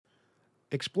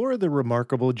explore the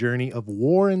remarkable journey of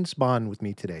Warren Spahn with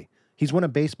me today. He's one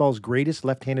of baseball's greatest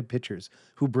left-handed pitchers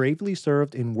who bravely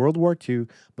served in World War II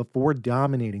before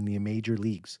dominating the major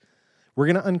leagues. We're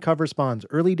going to uncover Spahn's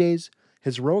early days,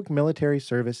 his heroic military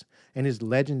service, and his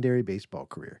legendary baseball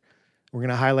career. We're going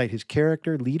to highlight his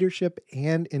character, leadership,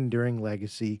 and enduring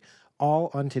legacy, all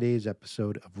on today's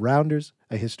episode of Rounders,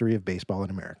 A History of Baseball in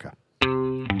America.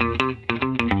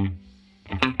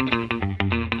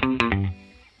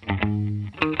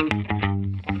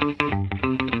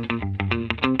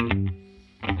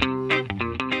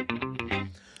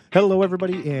 Hello,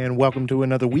 everybody, and welcome to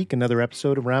another week, another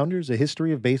episode of Rounders, A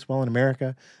History of Baseball in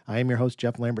America. I am your host,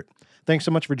 Jeff Lambert. Thanks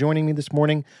so much for joining me this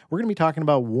morning. We're going to be talking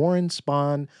about Warren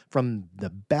Spahn, from the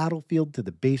battlefield to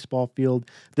the baseball field.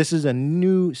 This is a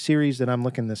new series that I'm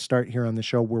looking to start here on the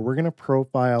show where we're going to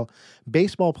profile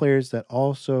baseball players that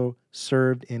also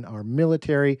served in our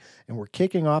military. And we're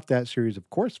kicking off that series, of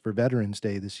course, for Veterans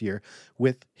Day this year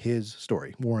with his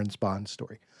story, Warren Spahn's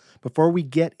story. Before we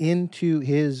get into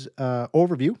his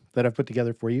overview that I've put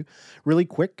together for you, really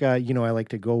quick, I like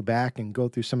to go back and go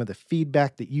through some of the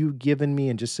feedback that you've given me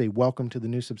and just say welcome to the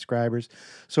new subscribers.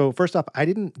 So first off, I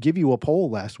didn't give you a poll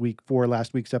last week for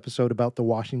last week's episode about the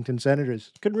Washington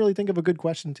Senators. Couldn't really think of a good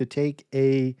question to take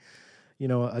a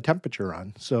temperature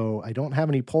on. So I don't have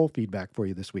any poll feedback for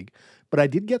you this week. But I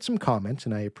did get some comments,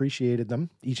 and I appreciated them,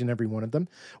 each and every one of them.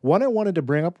 One I wanted to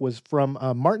bring up was from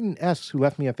Martin S., who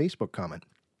left me a Facebook comment.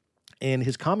 And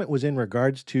his comment was in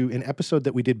regards to an episode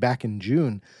that we did back in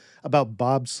June about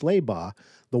Bob Slaybaugh,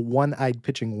 the one-eyed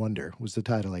pitching wonder was the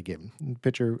title I gave him.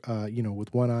 Pitcher,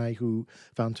 with one eye who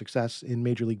found success in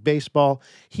Major League Baseball.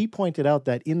 He pointed out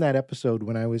that in that episode,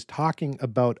 when I was talking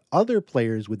about other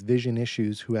players with vision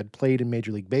issues who had played in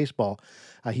Major League Baseball,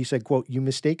 he said, quote, "You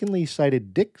mistakenly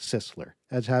cited Dick Sisler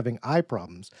as having eye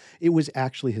problems. It was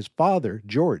actually his father,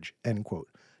 George," end quote.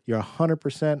 You're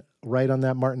 100% right on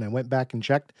that, Martin. I went back and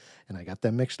checked, and I got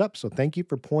them mixed up. So thank you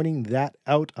for pointing that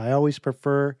out. I always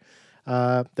prefer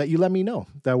that you let me know.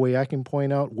 That way I can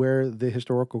point out where the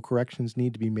historical corrections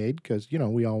need to be made because,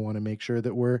 we all want to make sure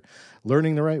that we're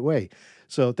learning the right way.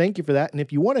 So thank you for that. And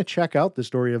if you want to check out the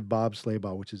story of Bob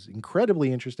Slaybaugh, which is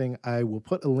incredibly interesting, I will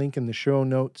put a link in the show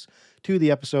notes to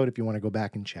the episode if you want to go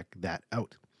back and check that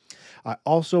out. I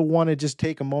also want to just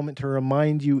take a moment to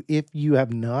remind you, if you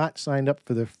have not signed up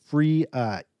for the free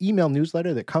email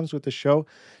newsletter that comes with the show,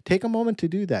 take a moment to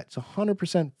do that. It's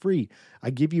 100% free. I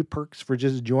give you perks for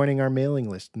just joining our mailing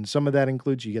list. And some of that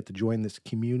includes you get to join this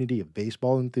community of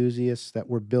baseball enthusiasts that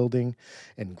we're building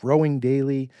and growing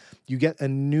daily. You get a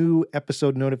new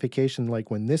episode notification,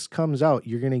 like when this comes out,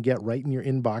 you're going to get right in your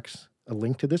inbox a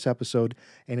link to this episode.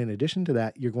 And in addition to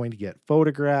that, you're going to get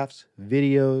photographs,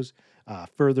 videos,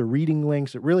 further reading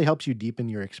links. It really helps you deepen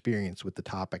your experience with the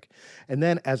topic. And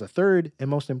then as a third and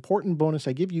most important bonus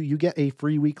I give you, you get a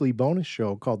free weekly bonus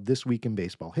show called This Week in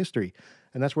Baseball History.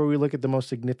 And that's where we look at the most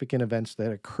significant events that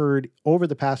occurred over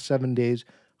the past 7 days,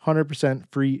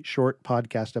 100% free short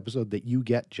podcast episode that you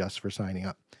get just for signing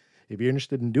up. If you're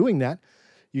interested in doing that,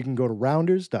 you can go to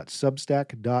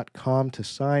rounders.substack.com to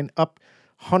sign up.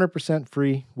 100%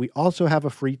 free. We also have a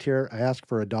free tier. I ask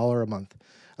for $1 a month.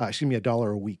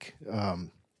 $1 a week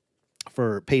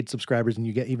for paid subscribers, and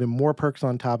you get even more perks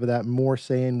on top of that, more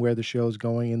saying where the show is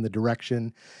going and the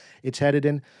direction it's headed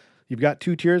in. You've got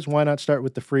 2 tiers. Why not start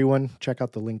with the free one? Check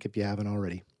out the link if you haven't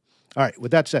already. All right, with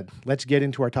that said, let's get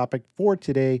into our topic for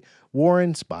today,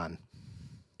 Warren Spahn.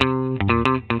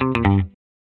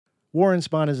 Warren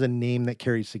Spahn is a name that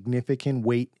carries significant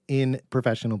weight in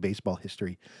professional baseball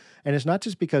history. And it's not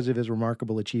just because of his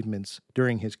remarkable achievements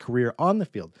during his career on the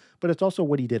field, but it's also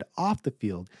what he did off the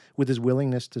field with his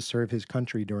willingness to serve his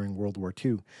country during World War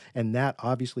II. And that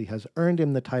obviously has earned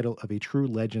him the title of a true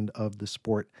legend of the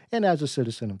sport and as a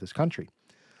citizen of this country.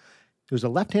 He was a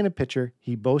left-handed pitcher.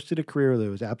 He boasted a career that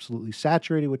was absolutely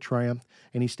saturated with triumph,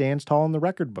 and he stands tall in the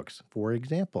record books. For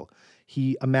example,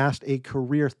 he amassed a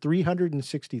career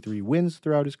 363 wins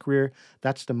throughout his career.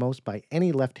 That's the most by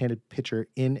any left-handed pitcher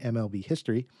in MLB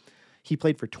history. He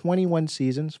played for 21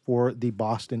 seasons for the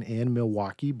Boston and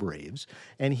Milwaukee Braves,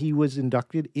 and he was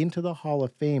inducted into the Hall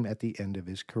of Fame at the end of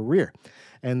his career.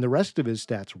 And the rest of his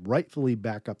stats rightfully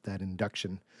back up that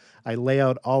induction. I lay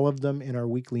out all of them in our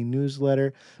weekly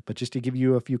newsletter, but just to give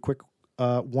you a few quick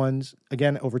ones,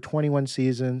 again, over 21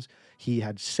 seasons, he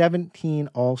had 17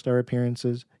 All-Star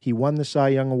appearances. He won the Cy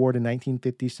Young Award in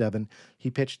 1957.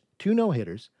 He pitched 2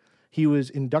 no-hitters. He was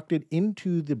inducted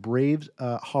into the Braves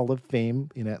Hall of Fame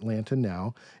in Atlanta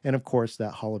now. And of course,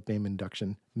 that Hall of Fame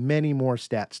induction, many more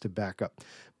stats to back up.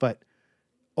 But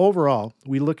overall,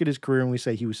 we look at his career and we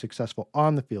say he was successful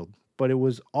on the field. But it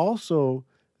was also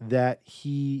that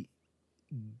he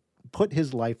put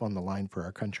his life on the line for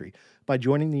our country by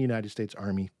joining the United States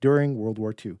Army during World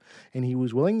War II. And he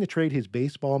was willing to trade his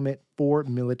baseball mitt for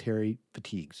military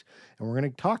fatigues. And we're going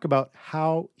to talk about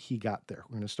how he got there.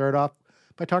 We're going to start off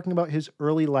by talking about his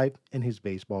early life and his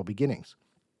baseball beginnings.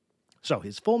 So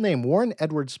his full name, Warren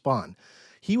Edward Spahn.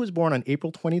 He was born on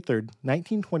April 23rd,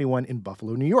 1921 in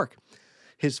Buffalo, New York.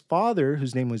 His father,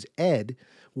 whose name was Ed,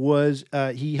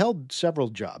 he held several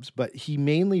jobs, but he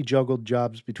mainly juggled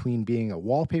jobs between being a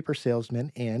wallpaper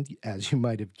salesman and, as you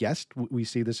might have guessed, we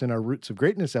see this in our Roots of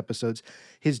Greatness episodes,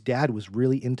 his dad was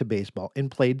really into baseball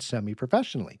and played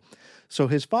semi-professionally. So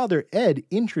his father, Ed,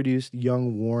 introduced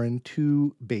young Warren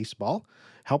to baseball,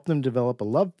 helped him develop a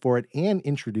love for it, and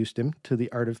introduced him to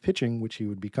the art of pitching, which he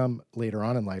would become later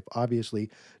on in life,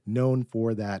 obviously known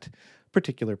for that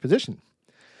particular position.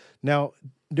 Now,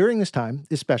 during this time,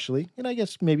 especially, and I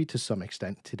guess maybe to some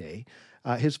extent today,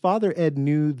 his father, Ed,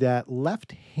 knew that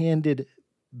left-handed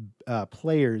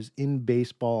players in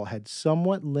baseball had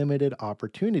somewhat limited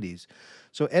opportunities.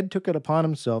 So Ed took it upon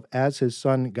himself, as his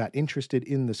son got interested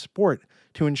in the sport,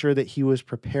 to ensure that he was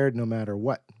prepared no matter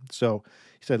what. So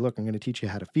he said, look, I'm going to teach you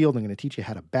how to field. I'm going to teach you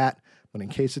how to bat. But in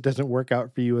case it doesn't work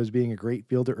out for you as being a great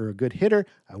fielder or a good hitter,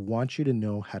 I want you to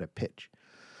know how to pitch.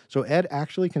 So Ed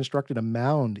actually constructed a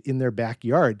mound in their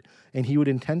backyard, and he would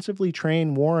intensively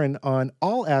train Warren on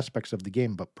all aspects of the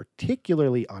game, but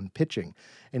particularly on pitching.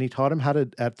 And he taught him how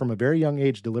to, from a very young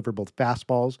age, deliver both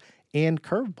fastballs and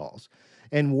curveballs.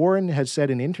 And Warren has said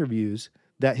in interviews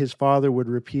that his father would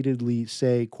repeatedly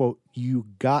say, quote, "You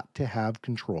got to have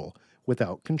control.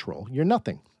 Without control, you're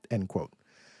nothing," end quote.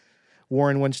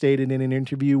 Warren once stated in an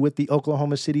interview with the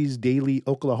Oklahoma City's Daily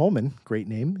Oklahoman, great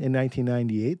name, in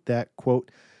 1998 that,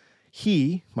 quote,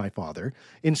 "He, my father,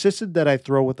 insisted that I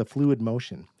throw with a fluid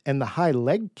motion, and the high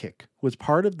leg kick was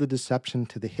part of the deception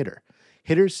to the hitter.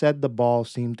 Hitters said the ball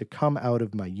seemed to come out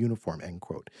of my uniform," end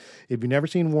quote. If you've never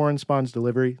seen Warren Spahn's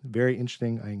delivery, very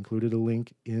interesting. I included a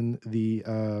link in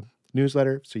the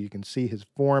newsletter so you can see his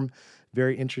form.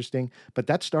 Very interesting. But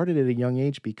that started at a young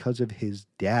age because of his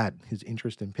dad, his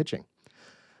interest in pitching.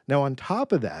 Now, on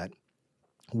top of that,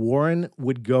 Warren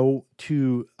would go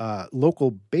to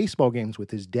local baseball games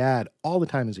with his dad all the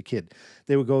time as a kid.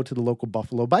 They would go to the local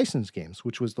Buffalo Bisons games,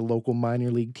 which was the local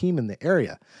minor league team in the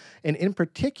area. And in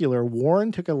particular,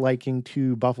 Warren took a liking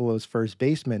to Buffalo's first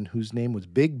baseman, whose name was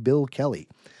Big Bill Kelly.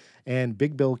 And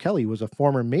Big Bill Kelly was a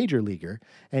former major leaguer,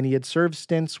 and he had served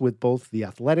stints with both the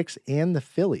Athletics and the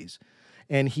Phillies.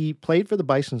 And he played for the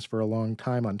Bisons for a long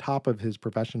time on top of his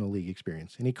professional league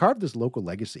experience. And he carved his local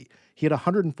legacy. He had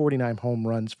 149 home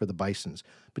runs for the Bisons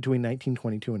between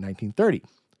 1922 and 1930.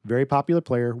 Very popular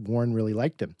player. Warren really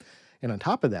liked him. And on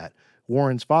top of that,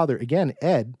 Warren's father, again,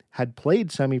 Ed, had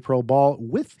played semi-pro ball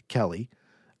with Kelly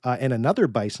and another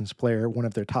Bisons player, one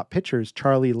of their top pitchers,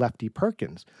 Charlie Lefty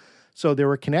Perkins. So there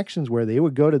were connections where they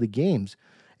would go to the games,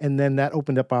 and then that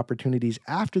opened up opportunities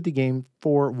after the game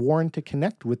for Warren to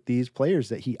connect with these players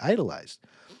that he idolized.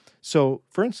 So,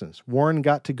 for instance, Warren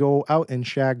got to go out and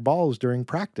shag balls during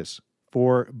practice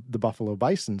for the Buffalo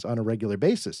Bisons on a regular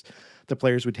basis. The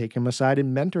players would take him aside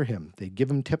and mentor him. They'd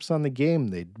give him tips on the game.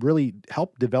 They'd really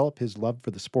help develop his love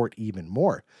for the sport even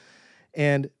more.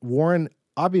 And Warren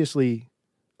obviously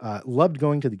loved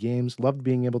going to the games, loved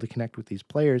being able to connect with these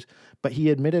players, but he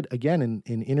admitted again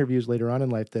in interviews later on in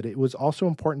life that it was also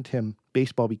important to him,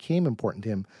 baseball became important to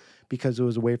him because it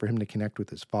was a way for him to connect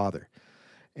with his father.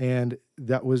 And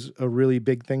that was a really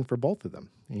big thing for both of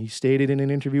them. And he stated in an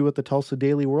interview with the Tulsa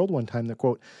Daily World one time that,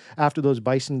 quote, "After those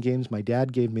Bison games, my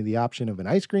dad gave me the option of an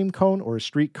ice cream cone or a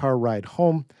streetcar ride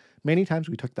home. Many times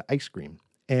we took the ice cream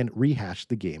and rehashed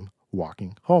the game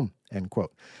walking home," end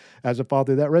quote. As a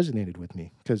father, that resonated with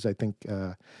me because I think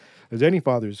as any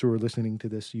fathers who are listening to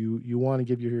this, you want to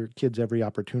give your kids every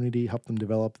opportunity, help them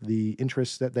develop the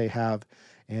interests that they have.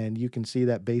 And you can see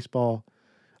that baseball,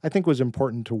 I think, was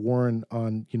important to Warren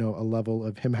on, a level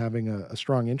of him having a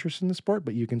strong interest in the sport,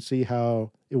 but you can see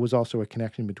how it was also a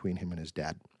connection between him and his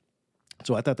dad.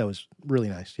 So I thought that was really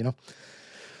nice,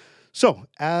 So,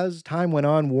 as time went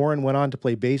on, Warren went on to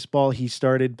play baseball. He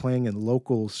started playing in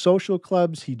local social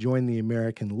clubs. He joined the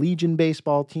American Legion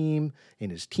baseball team in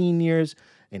his teen years.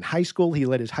 In high school, he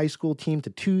led his high school team to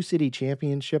 2 city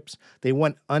championships. They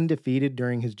went undefeated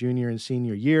during his junior and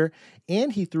senior year,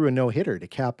 and he threw a no-hitter to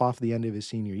cap off the end of his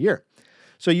senior year.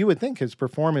 So you would think his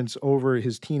performance over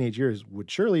his teenage years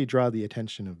would surely draw the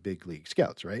attention of big league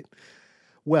scouts, right?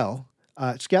 Well,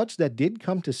 scouts that did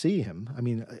come to see him, I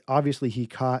mean, obviously he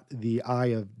caught the eye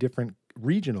of different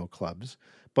regional clubs,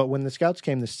 but when the scouts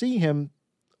came to see him,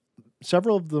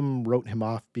 several of them wrote him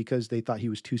off because they thought he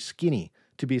was too skinny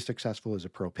to be successful as a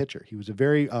pro pitcher. He was a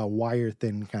very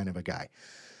wire-thin kind of a guy.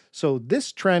 So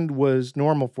this trend was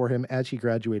normal for him as he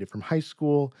graduated from high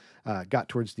school, got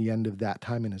towards the end of that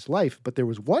time in his life. But there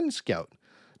was one scout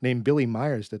named Billy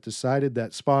Myers that decided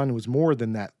that Spahn was more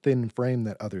than that thin frame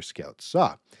that other scouts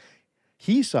saw.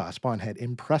 He saw Spahn had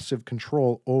impressive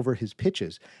control over his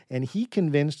pitches, and he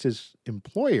convinced his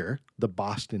employer, the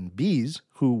Boston Bees,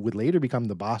 who would later become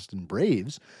the Boston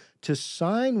Braves, to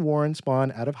sign Warren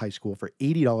Spahn out of high school for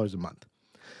 $80 a month.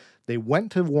 They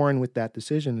went to Warren with that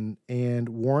decision, and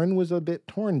Warren was a bit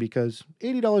torn because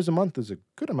 $80 a month is a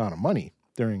good amount of money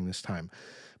during this time.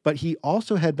 But he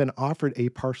also had been offered a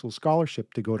partial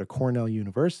scholarship to go to Cornell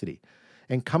University.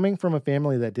 And coming from a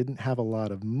family that didn't have a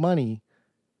lot of money,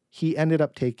 he ended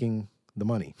up taking the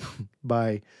money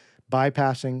by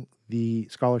bypassing the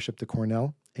scholarship to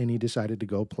Cornell, and he decided to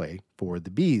go play for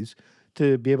the Bees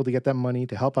to be able to get that money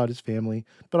to help out his family.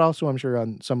 But also, I'm sure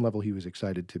on some level, he was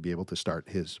excited to be able to start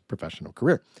his professional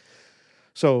career.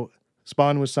 So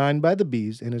Spahn was signed by the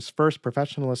Bees, and his first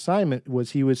professional assignment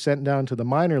was he was sent down to the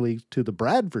minor leagues to the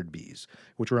Bradford Bees,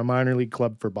 which were a minor league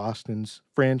club for Boston's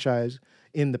franchise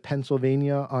in the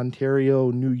Pennsylvania,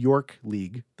 Ontario, New York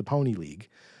League, the Pony League,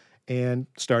 and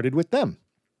started with them.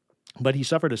 But he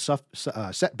suffered a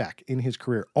setback in his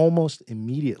career almost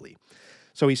immediately.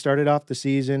 So he started off the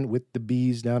season with the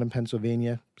Bees down in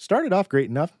Pennsylvania. Started off great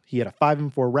enough. He had a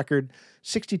 5-4 record,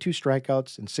 62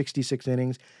 strikeouts in 66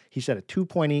 innings. He set a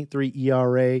 2.83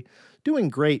 ERA, doing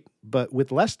great, but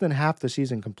with less than half the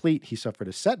season complete, he suffered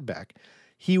a setback.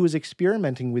 He was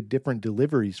experimenting with different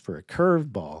deliveries for a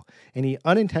curveball, and he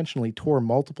unintentionally tore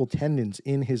multiple tendons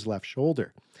in his left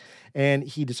shoulder. And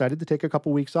he decided to take a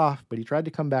couple weeks off, but he tried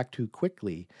to come back too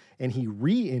quickly, and he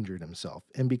re-injured himself.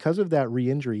 And because of that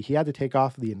re-injury, he had to take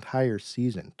off the entire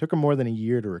season. Took him more than a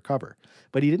year to recover,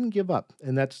 but he didn't give up,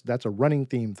 and that's a running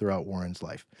theme throughout Warren's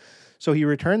life. So he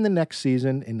returned the next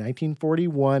season in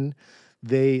 1941.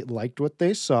 They liked what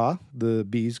they saw, the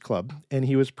Bees club, and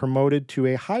he was promoted to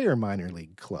a higher minor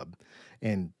league club.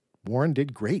 And Warren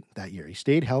did great that year. He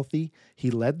stayed healthy.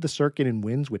 He led the circuit in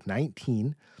wins with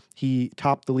 19. He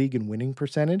topped the league in winning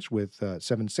percentage with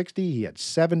 760. He had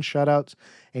 7 shutouts,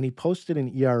 and he posted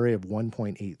an ERA of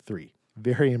 1.83.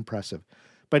 Very impressive.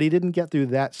 But he didn't get through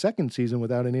that second season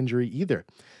without an injury either.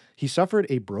 He suffered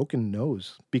a broken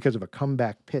nose because of a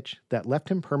comeback pitch that left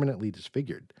him permanently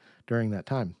disfigured during that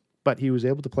time. But he was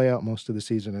able to play out most of the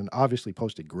season and obviously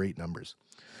posted great numbers.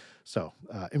 So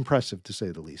impressive to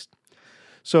say the least.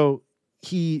 So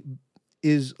he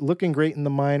is looking great in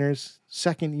the minors.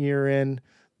 Second year in,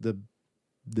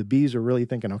 the Bees are really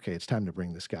thinking, okay, it's time to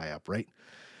bring this guy up, right?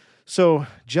 So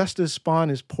just as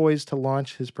Spahn is poised to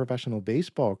launch his professional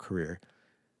baseball career,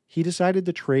 he decided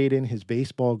to trade in his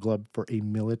baseball glove for a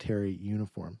military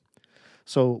uniform.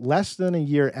 So less than a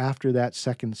year after that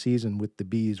second season with the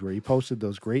Bees, where he posted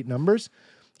those great numbers,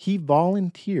 he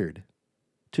volunteered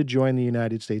to join the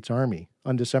United States Army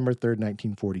on December 3rd,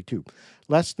 1942,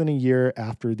 less than a year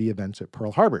after the events at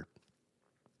Pearl Harbor.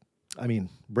 I mean,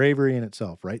 bravery in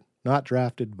itself, right? Not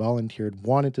drafted, volunteered,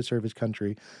 wanted to serve his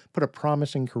country, put a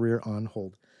promising career on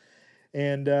hold.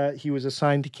 And he was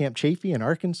assigned to Camp Chaffee in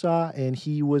Arkansas, and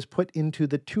he was put into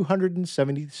the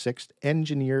 276th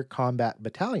Engineer Combat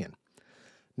Battalion.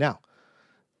 Now,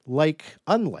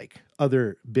 unlike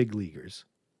other big leaguers,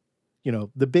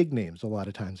 the big names a lot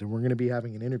of times, and we're going to be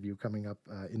having an interview coming up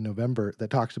in November that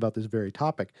talks about this very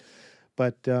topic,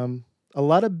 but a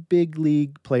lot of big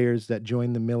league players that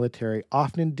joined the military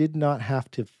often did not have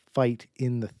to fight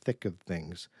in the thick of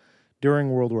things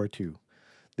during World War II.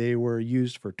 They were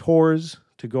used for tours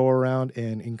to go around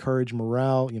and encourage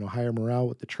morale, higher morale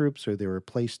with the troops, or they were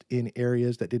placed in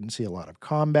areas that didn't see a lot of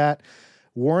combat.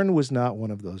 Warren was not one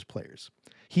of those players.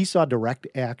 He saw direct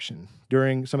action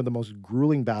during some of the most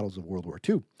grueling battles of World War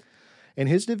II. And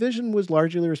his division was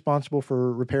largely responsible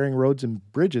for repairing roads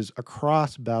and bridges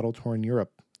across battle-torn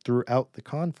Europe throughout the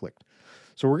conflict.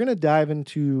 So we're going to dive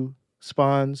into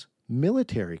Spahn's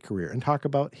military career and talk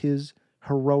about his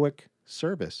heroic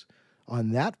service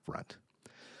on that front.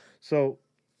 So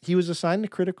he was assigned to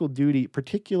critical duty,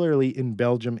 particularly in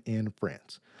Belgium and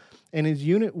France. And his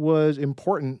unit was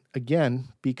important, again,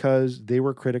 because they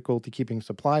were critical to keeping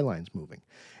supply lines moving.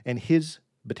 And his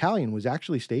battalion was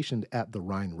actually stationed at the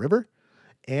Rhine River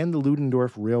and the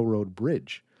Ludendorff Railroad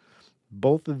Bridge.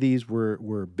 Both of these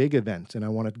were big events, and I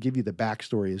want to give you the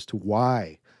backstory as to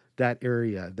why that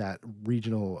area, that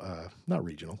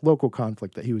local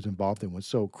conflict that he was involved in was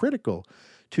so critical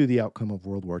to the outcome of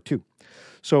World War II.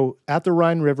 So at the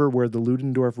Rhine River, where the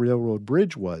Ludendorff Railroad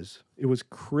Bridge was, it was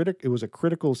a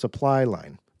critical supply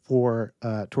line for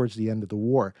towards the end of the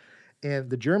war. and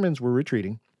the Germans were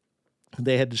retreating.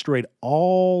 They had destroyed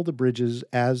all the bridges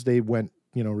as they went,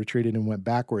 retreated and went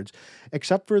backwards,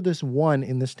 except for this one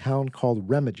in this town called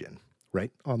Remagen,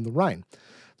 right on the Rhine.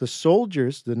 The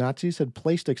soldiers, the Nazis, had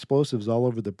placed explosives all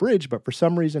over the bridge, but for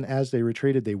some reason, as they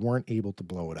retreated, they weren't able to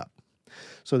blow it up.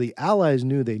 So the Allies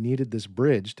knew they needed this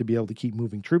bridge to be able to keep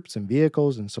moving troops and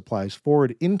vehicles and supplies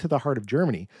forward into the heart of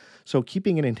Germany. So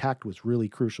keeping it intact was really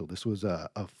crucial. This was a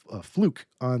fluke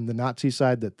on the Nazi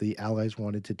side that the Allies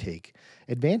wanted to take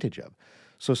advantage of.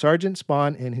 So Sergeant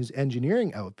Spahn and his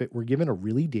engineering outfit were given a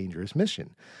really dangerous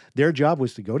mission. Their job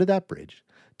was to go to that bridge,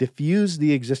 defuse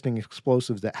the existing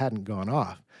explosives that hadn't gone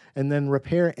off, and then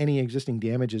repair any existing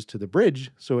damages to the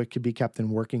bridge so it could be kept in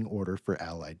working order for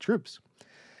Allied troops.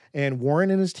 And Warren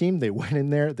and his team, they went in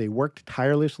there, they worked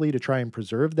tirelessly to try and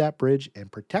preserve that bridge and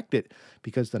protect it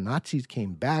because the Nazis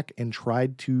came back and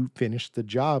tried to finish the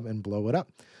job and blow it up.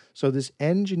 So this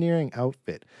engineering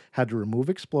outfit had to remove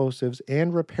explosives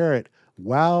and repair it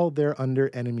while they're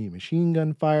under enemy machine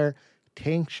gun fire,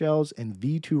 tank shells, and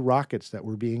V-2 rockets that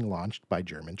were being launched by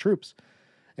German troops.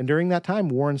 And during that time,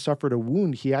 Warren suffered a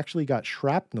wound. He actually got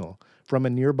shrapnel from a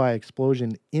nearby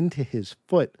explosion into his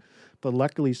foot, but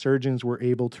luckily surgeons were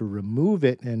able to remove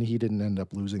it and he didn't end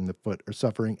up losing the foot or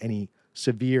suffering any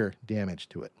severe damage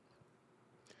to it.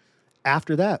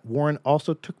 After that, Warren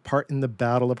also took part in the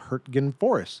Battle of Hurtgen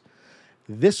Forest.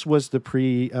 This was the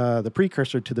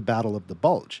precursor to the Battle of the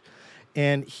Bulge,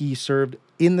 and he served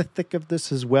in the thick of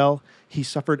this as well. He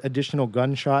suffered additional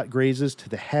gunshot grazes to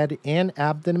the head and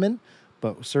abdomen,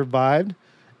 but survived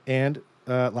and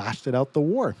lasted out the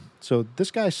war. So this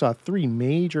guy saw 3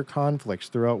 major conflicts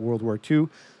throughout World War II,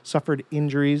 suffered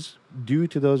injuries due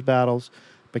to those battles,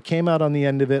 but came out on the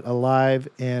end of it alive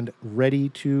and ready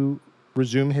to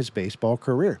resume his baseball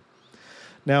career.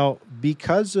 Now,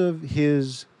 because of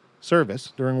his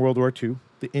service during World War II,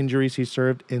 the injuries he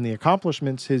served, and the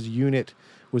accomplishments his unit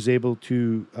was able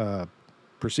to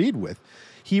proceed with,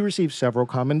 he received several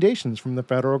commendations from the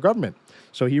federal government.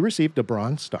 So he received a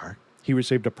Bronze Star, he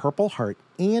received a Purple Heart,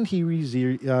 and he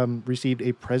received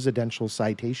a Presidential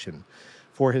Citation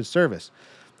for his service.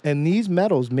 And these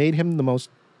medals made him the most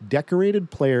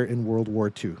decorated player in World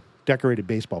War II, decorated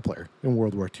baseball player in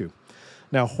World War II.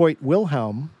 Now, Hoyt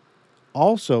Wilhelm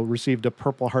also received a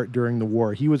Purple Heart during the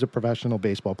war. He was a professional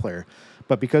baseball player.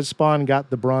 But because Spahn got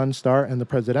the Bronze Star and the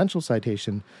Presidential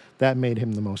Citation, that made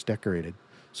him the most decorated.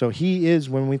 So he is,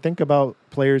 when we think about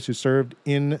players who served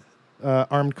in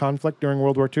armed conflict during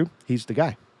World War II, he's the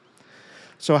guy.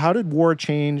 So how did war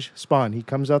change Spahn? He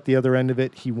comes out the other end of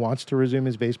it. He wants to resume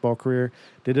his baseball career.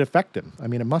 Did it affect him? I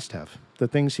mean, it must have. The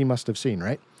things he must have seen,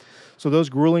 right? So those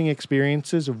grueling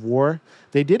experiences of war,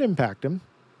 they did impact him.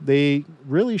 They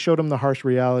really showed him the harsh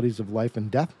realities of life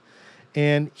and death.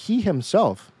 And he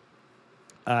himself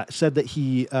said that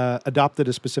he adopted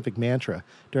a specific mantra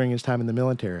during his time in the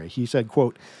military. He said,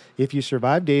 quote, "If you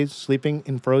survive days sleeping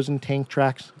in frozen tank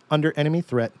tracks under enemy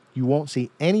threat, you won't see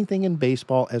anything in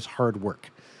baseball as hard work.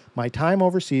 My time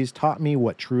overseas taught me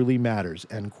what truly matters,"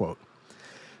 end quote.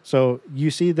 So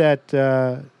you see that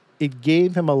it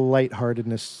gave him a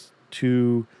lightheartedness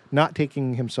to not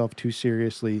taking himself too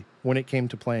seriously when it came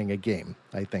to playing a game,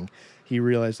 I think. He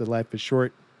realized that life is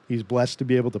short. He's blessed to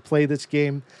be able to play this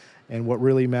game. And what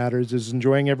really matters is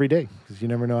enjoying every day, because you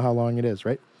never know how long it is,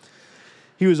 right?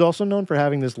 He was also known for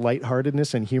having this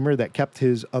lightheartedness and humor that kept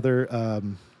his other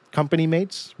company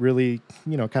mates really,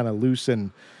 kind of loose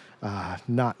and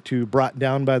not too brought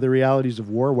down by the realities of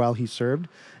war while he served.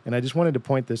 And I just wanted to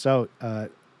point this out.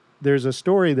 There's a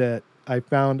story that I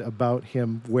found about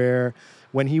him where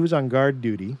when he was on guard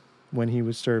duty, when he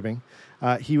was serving,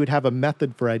 he would have a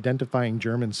method for identifying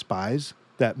German spies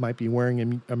that might be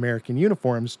wearing American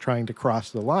uniforms trying to cross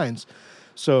the lines.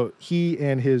 So he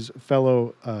and his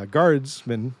fellow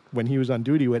guardsmen, when he was on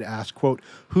duty, would ask, quote,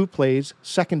 "Who plays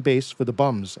second base for the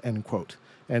Bums," end quote.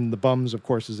 And the Bums, of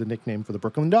course, is a nickname for the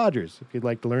Brooklyn Dodgers. If you'd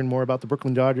like to learn more about the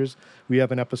Brooklyn Dodgers, we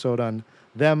have an episode on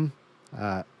them.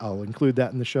 I'll include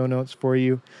that in the show notes for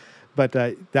you. But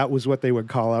that was what they would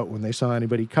call out when they saw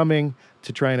anybody coming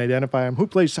to try and identify him. Who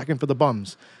plays second for the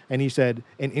Bums? And he said,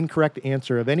 an incorrect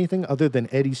answer of anything other than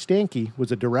Eddie Stanky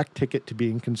was a direct ticket to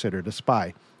being considered a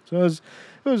spy. So it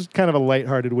was kind of a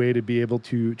lighthearted way to be able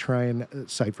to try and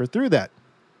cipher through that.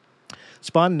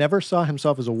 Spahn never saw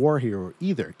himself as a war hero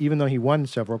either, even though he won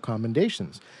several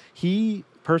commendations. He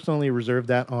personally reserved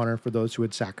that honor for those who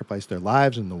had sacrificed their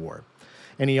lives in the war.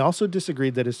 And he also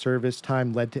disagreed that his service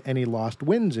time led to any lost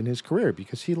wins in his career,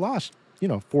 because he lost,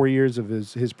 4 years of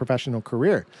his professional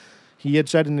career. He had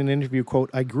said in an interview, quote,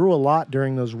 "I grew a lot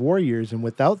during those war years, and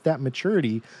without that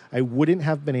maturity, I wouldn't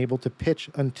have been able to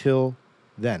pitch until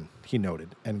then, he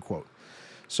noted, end quote.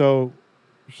 So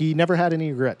he never had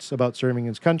any regrets about serving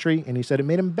his country, and he said it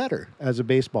made him better as a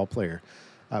baseball player,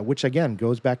 which, again,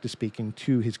 goes back to speaking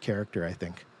to his character, I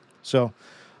think. So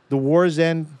the war's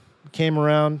end came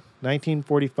around,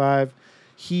 1945.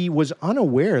 He was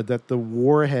unaware that the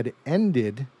war had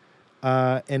ended,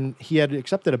 and he had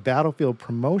accepted a battlefield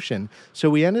promotion.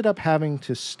 So he ended up having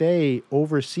to stay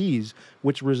overseas,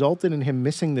 which resulted in him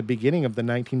missing the beginning of the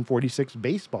 1946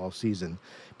 baseball season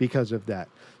because of that.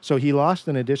 So he lost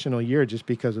an additional year just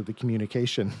because of the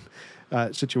communication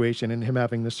situation and him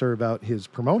having to serve out his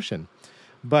promotion.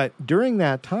 But during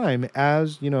that time,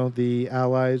 as, the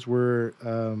Allies were,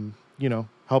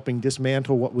 helping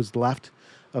dismantle what was left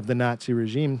of the Nazi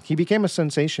regime, he became a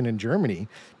sensation in Germany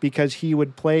because he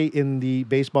would play in the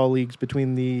baseball leagues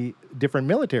between the different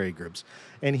military groups.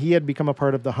 And he had become a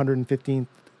part of the 115th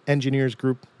Engineers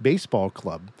Group Baseball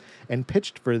Club and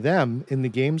pitched for them in the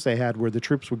games they had where the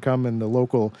troops would come and the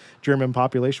local German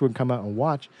population would come out and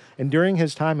watch. And during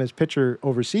his time as pitcher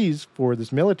overseas for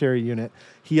this military unit,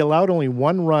 he allowed only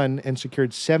one run and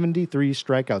secured 73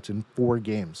 strikeouts in 4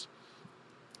 games.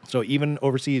 So even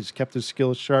overseas, kept his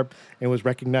skills sharp and was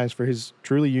recognized for his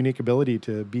truly unique ability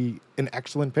to be an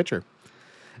excellent pitcher.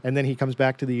 And then he comes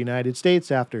back to the United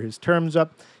States after his term's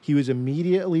up. He was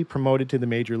immediately promoted to the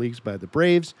major leagues by the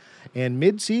Braves. And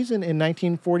mid-season in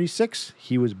 1946,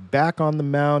 he was back on the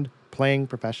mound playing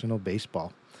professional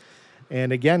baseball.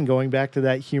 And again, going back to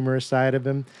that humorous side of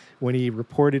him, when he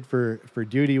reported for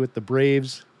duty with the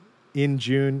Braves in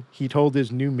June, he told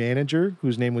his new manager,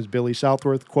 whose name was Billy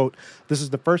Southworth, quote, "This is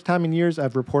the first time in years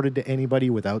I've reported to anybody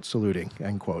without saluting,"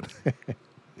 end quote.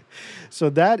 So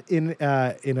that, in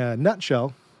a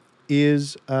nutshell,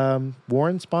 is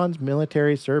Warren Spahn's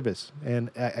military service. And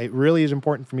it really is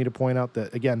important for me to point out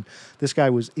that, again, this guy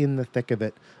was in the thick of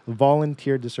it,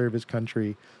 volunteered to serve his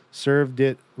country, served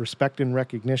it, respect and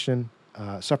recognition,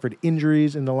 suffered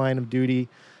injuries in the line of duty,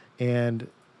 and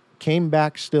came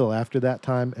back still after that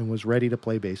time and was ready to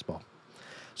play baseball.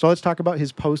 So let's talk about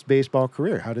his post-baseball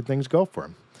career. How did things go for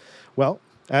him? Well,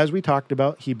 as we talked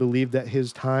about, he believed that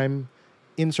his time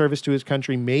in service to his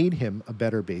country made him a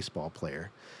better baseball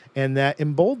player, and that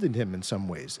emboldened him in some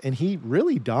ways. And he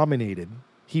really dominated.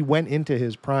 He went into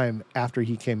his prime after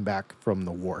he came back from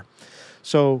the war.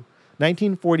 So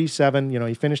 1947,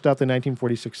 he finished out the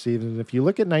 1946 season. If you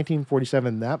look at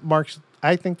 1947, that marks,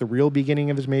 I think, the real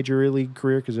beginning of his major league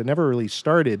career because it never really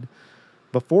started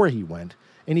before he went.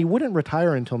 And he wouldn't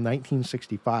retire until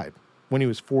 1965 when he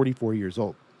was 44 years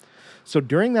old. So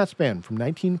during that span, from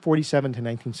 1947 to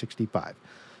 1965,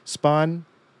 Spahn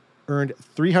earned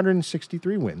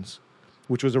 363 wins,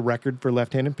 which was a record for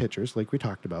left-handed pitchers, like we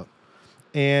talked about.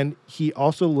 And he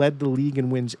also led the league in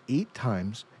wins 8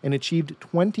 times and achieved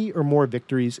 20 or more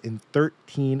victories in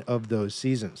 13 of those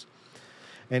seasons.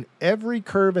 And every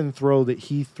curve and throw that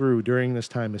he threw during this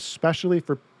time, especially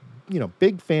for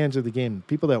big fans of the game,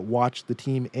 people that watched the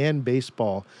team and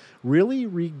baseball, really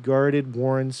regarded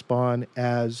Warren Spahn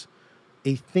as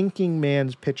a thinking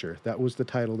man's pitcher. That was the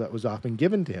title that was often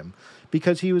given to him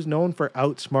because he was known for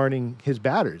outsmarting his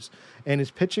batters, and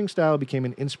his pitching style became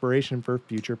an inspiration for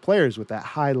future players with that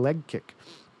high leg kick.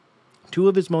 2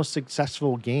 of his most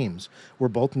successful games were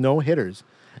both no-hitters,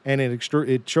 and it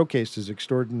showcased his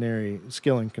extraordinary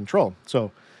skill and control.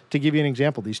 So to give you an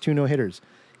example, these 2 no-hitters,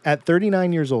 at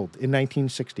 39 years old in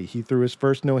 1960, he threw his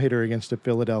first no-hitter against the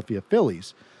Philadelphia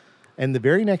Phillies. And the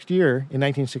very next year, in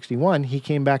 1961, he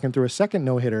came back and threw a second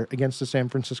no-hitter against the San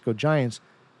Francisco Giants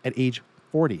at age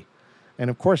 40. And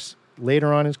of course,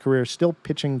 later on in his career, still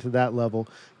pitching to that level,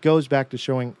 goes back to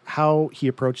showing how he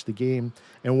approached the game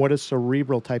and what a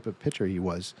cerebral type of pitcher he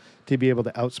was to be able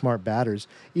to outsmart batters,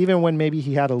 even when maybe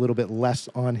he had a little bit less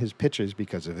on his pitches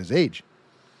because of his age.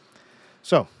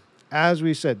 So, as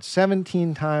we said,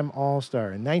 17-time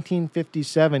All-Star. In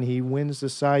 1957, he wins the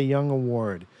Cy Young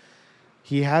Award.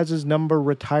 He has his number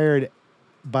retired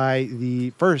by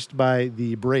the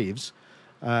Braves,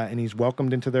 and he's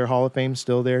welcomed into their Hall of Fame,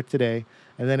 still there today.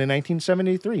 And then in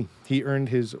 1973, he earned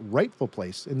his rightful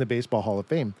place in the Baseball Hall of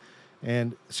Fame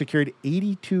and secured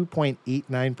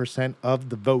 82.89% of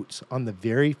the votes on the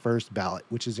very first ballot,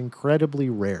 which is incredibly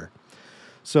rare.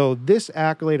 So this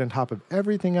accolade, on top of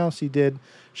everything else he did,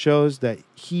 shows that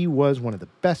he was one of the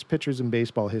best pitchers in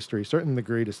baseball history, certainly the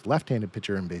greatest left-handed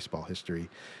pitcher in baseball history,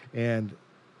 and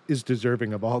is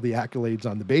deserving of all the accolades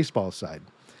on the baseball side.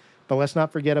 But let's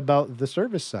not forget about the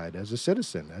service side as a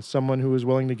citizen, as someone who is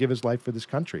willing to give his life for this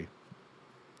country.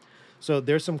 So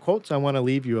there's some quotes I want to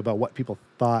leave you about what people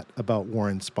thought about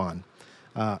Warren Spahn,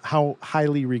 how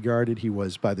highly regarded he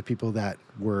was by the people that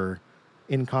were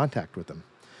in contact with him.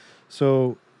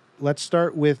 So let's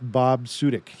start with Bob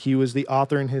Sudik. He was the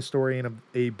author and historian of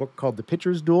a book called The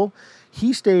Pitcher's Duel.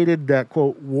 He stated that,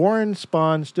 quote, Warren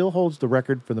Spahn still holds the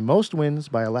record for the most wins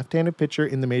by a left-handed pitcher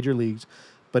in the major leagues,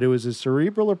 but it was his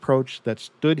cerebral approach that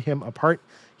stood him apart.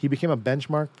 He became a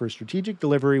benchmark for strategic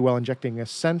delivery while injecting a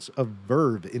sense of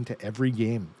verve into every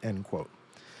game, end quote.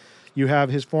 You have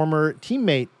his former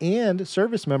teammate and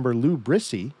service member Lou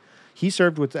Brissy. He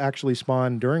served with actually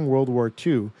Spahn during World War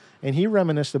II, and he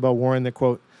reminisced about Warren that,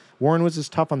 quote, Warren was as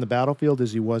tough on the battlefield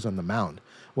as he was on the mound.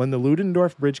 When the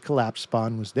Ludendorff Bridge collapsed,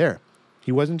 Spahn was there.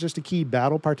 He wasn't just a key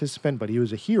battle participant, but he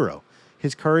was a hero.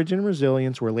 His courage and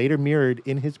resilience were later mirrored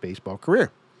in his baseball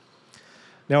career.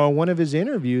 Now, in one of his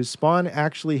interviews, Spahn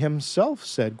actually himself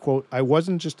said, quote, I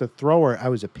wasn't just a thrower, I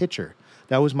was a pitcher.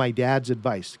 That was my dad's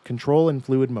advice, control and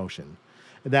fluid motion.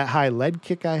 That high lead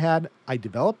kick I had, I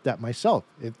developed that myself.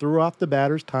 It threw off the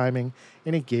batter's timing,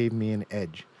 and it gave me an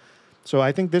edge. So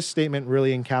I think this statement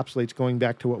really encapsulates going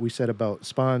back to what we said about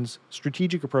Spahn's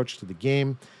strategic approach to the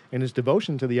game and his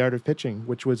devotion to the art of pitching,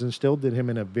 which was instilled in him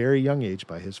in a very young age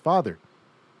by his father.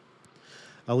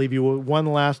 I'll leave you with one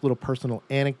last little personal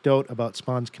anecdote about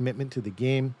Spahn's commitment to the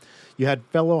game. You had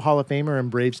fellow Hall of Famer and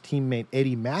Braves teammate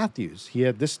Eddie Matthews. He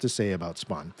had this to say about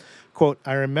Spahn. Quote,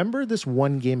 I remember this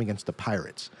one game against the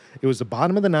Pirates. It was the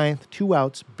bottom of the ninth, 2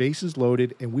 outs, bases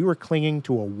loaded, and we were clinging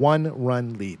to a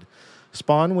 1-run lead.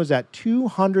 Spahn was at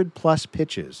 200-plus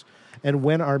pitches, and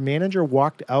when our manager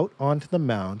walked out onto the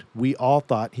mound, we all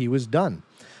thought he was done.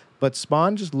 But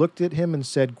Spahn just looked at him and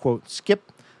said, quote,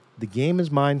 Skip, the game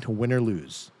is mine to win or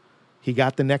lose. He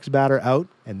got the next batter out,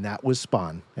 and that was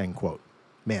Spahn, end quote.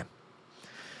 Man.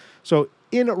 So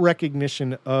in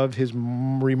recognition of his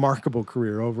remarkable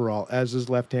career overall as his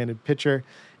left-handed pitcher,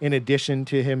 in addition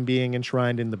to him being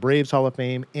enshrined in the Braves Hall of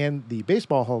Fame and the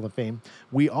Baseball Hall of Fame,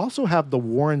 we also have the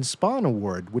Warren Spahn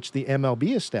Award, which the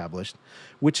MLB established,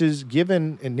 which is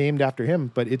given and named after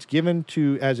him, but it's given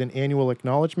to as an annual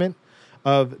acknowledgement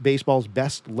of baseball's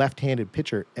best left-handed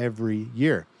pitcher every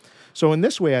year. So in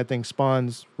this way, I think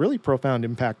Spahn's really profound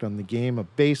impact on the game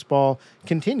of baseball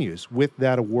continues with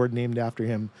that award named after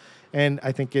him. And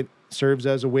I think it serves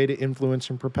as a way to influence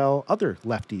and propel other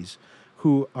lefties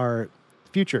who are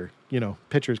future,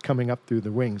 pitchers coming up through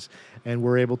the wings. And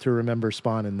we're able to remember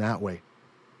Spahn in that way.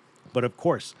 But of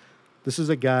course, this is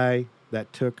a guy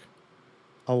that took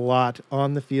a lot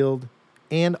on the field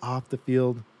and off the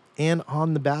field and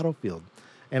on the battlefield.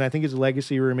 And I think his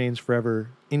legacy remains forever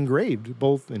engraved,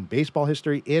 both in baseball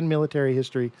history and military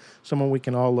history. Someone we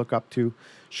can all look up to.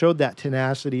 Showed that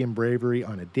tenacity and bravery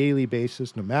on a daily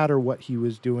basis, no matter what he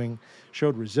was doing.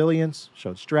 Showed resilience,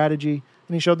 showed strategy,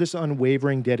 and he showed this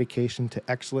unwavering dedication to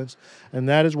excellence. And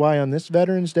that is why on this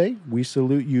Veterans Day, we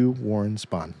salute you, Warren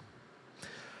Spahn.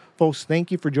 Folks, thank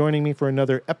you for joining me for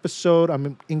another episode.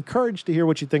 I'm encouraged to hear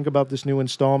what you think about this new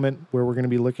installment where we're going to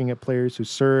be looking at players who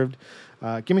served.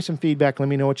 Give me some feedback. Let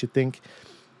me know what you think.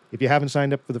 If you haven't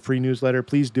signed up for the free newsletter,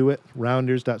 please do it.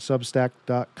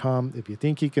 rounders.substack.com. If you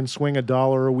think you can swing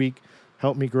 $1 a week,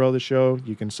 help me grow the show.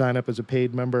 You can sign up as a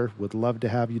paid member. Would love to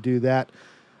have you do that.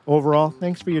 Overall,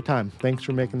 thanks for your time. Thanks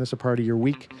for making this a part of your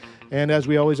week. And as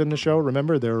we always end the show,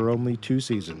 remember there are only 2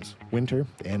 seasons, winter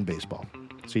and baseball.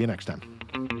 See you next time.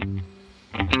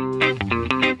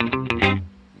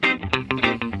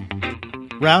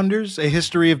 Rounders, A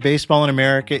History of Baseball in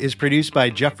America is produced by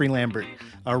Jeffrey Lambert.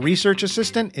 Our research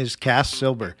assistant is Cass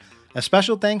Silber. A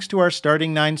special thanks to our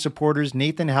starting 9 supporters,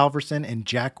 Nathan Halverson and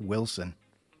Jack Wilson.